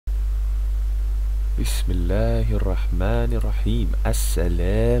Bismillahirrahmanirrahim.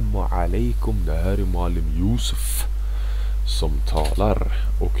 Assalamu alaikum. Det här är Muallim Yusuf som talar.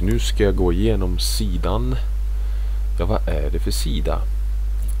 Och nu ska jag gå igenom sidan. Ja, vad är det för sida?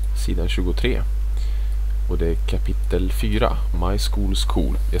 Sidan 23. Och det är kapitel 4. My School is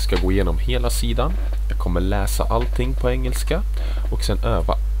Cool. Jag ska gå igenom hela sidan. Jag kommer läsa allting på engelska. Och sen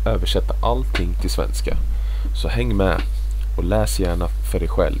översätta allting till svenska. Så häng med och läs gärna för dig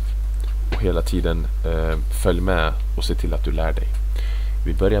själv. Och hela tiden följ med och se till att du lär dig.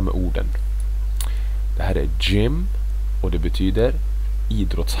 Vi börjar med orden. Det här är gym och det betyder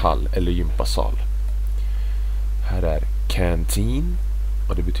idrottshall eller gympasal. Här är canteen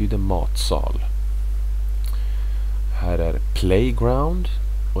och det betyder matsal. Här är playground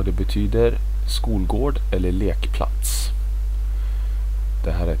och det betyder skolgård eller lekplats.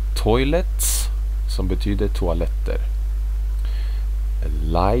 Det här är toilets som betyder toaletter.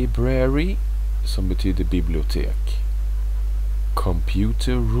 Library som betyder bibliotek.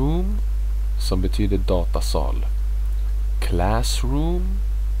 Computer room som betyder datasal. Classroom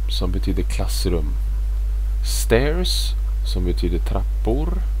som betyder klassrum. Stairs som betyder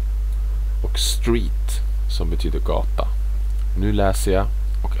trappor. Och street som betyder gata. Nu läser jag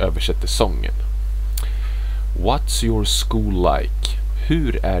och översätter sången. What's your school like?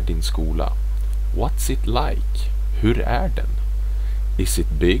 Hur är din skola? What's it like? Hur är den? Is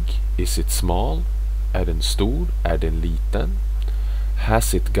it big? Is it small? Är den stor? Är den liten?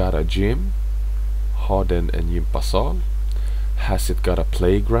 Has it got a gym? Har den en gympasal? Has it got a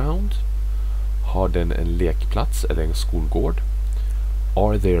playground? Har den en lekplats eller en skolgård?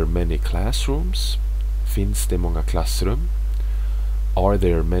 Are there many classrooms? Finns det många klassrum? Are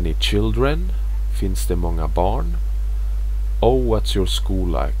there many children? Finns det många barn? Oh, what's your school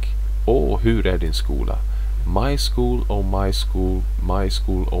like? Oh, hur är din skola? My school, oh my school, my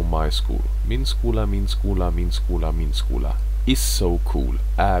school, oh my school. Min skola, min skola, min skola, min skola. Is so cool,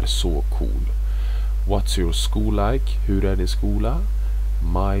 är så cool. What's your school like? Hur är din skola?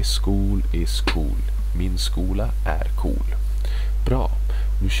 My school is cool. Min skola är cool. Bra,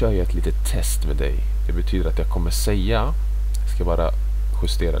 nu kör jag ett litet test med dig. Det betyder att jag kommer säga, jag ska bara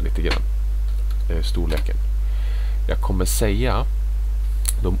justera lite grann storleken. Jag kommer säga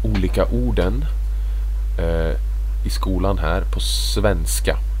de olika orden i skolan här på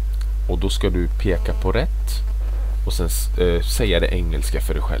svenska. Och då ska du peka på rätt och sen säga det engelska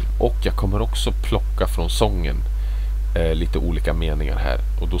för dig själv. Och jag kommer också plocka från sången lite olika meningar här.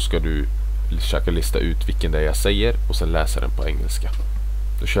 Och då ska du försöka lista ut vilken det är jag säger och sen läsa den på engelska.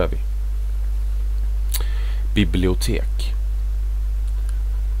 Då kör vi. Bibliotek.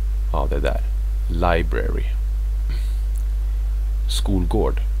 Ja, det där. Library.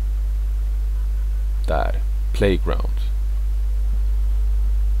 Skolgård. Där. Playground.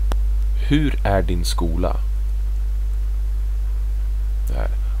 Hur är din skola? Där.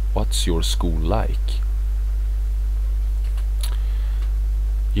 What's your school like?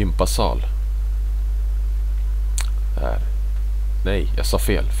 Gympasal. Där. Nej, jag sa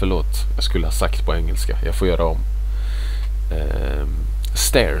fel. Förlåt. Jag skulle ha sagt på engelska. Jag får göra om.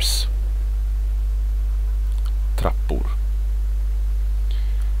 Stairs. Trappor.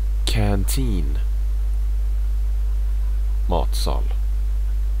 Canteen. Matsal.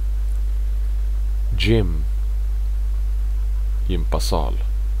 Gym. Gympasal.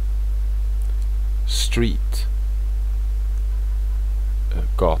 Street.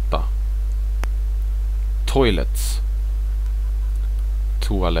 Gata. Toilets.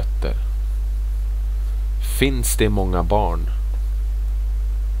 Toaletter. Finns det många barn?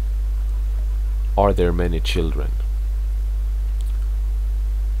 Are there many children?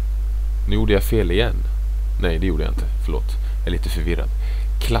 Nu gjorde jag fel igen. Nej, det gjorde jag inte. Förlåt. Jag är lite förvirrad.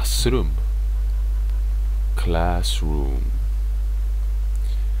 Klassrum. Classroom.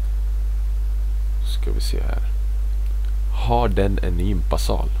 Ska vi se här. Har den en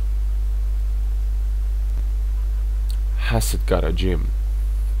gympasal? Has it got a gym?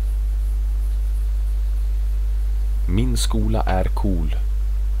 Min skola är cool.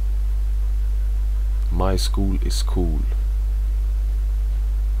 My school is cool.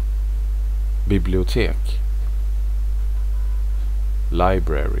 Bibliotek.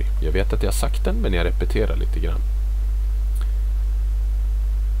 Library. Jag vet att jag har sagt den, men jag repeterar lite grann.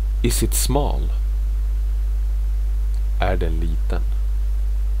 Is it small? Är den liten?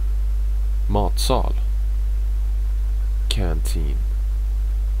 Matsal. Canteen.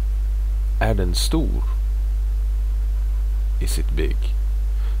 Är den stor? Is it big?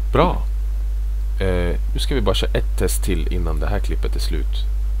 Bra! Nu ska vi bara köra ett test till innan det här klippet är slut.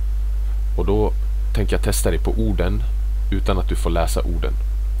 Och då tänker jag testa dig på orden utan att du får läsa orden.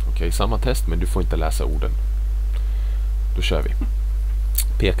 Okej, samma test, men du får inte läsa orden. Då kör vi.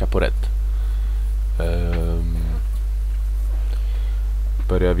 Peka på rätt.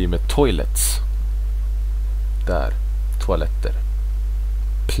 Börjar vi med toilets. Där, toaletter.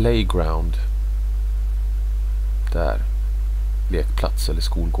 Playground. Där, lekplats eller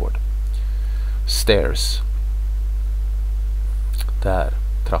skolgård. Stairs. Där,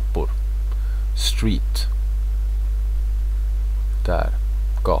 trappor. Street. Där,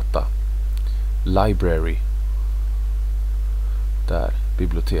 gata. Library. Där,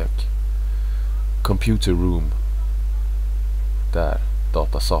 bibliotek. Computer room. Där,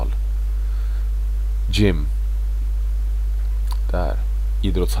 datasal. Gym. Där,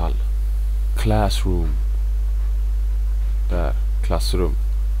 idrottshall. Classroom. Där, klassrum.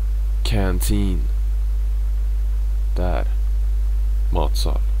 Canteen. Där,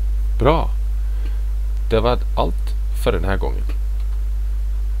 matsal. Bra! Det var allt för den här gången.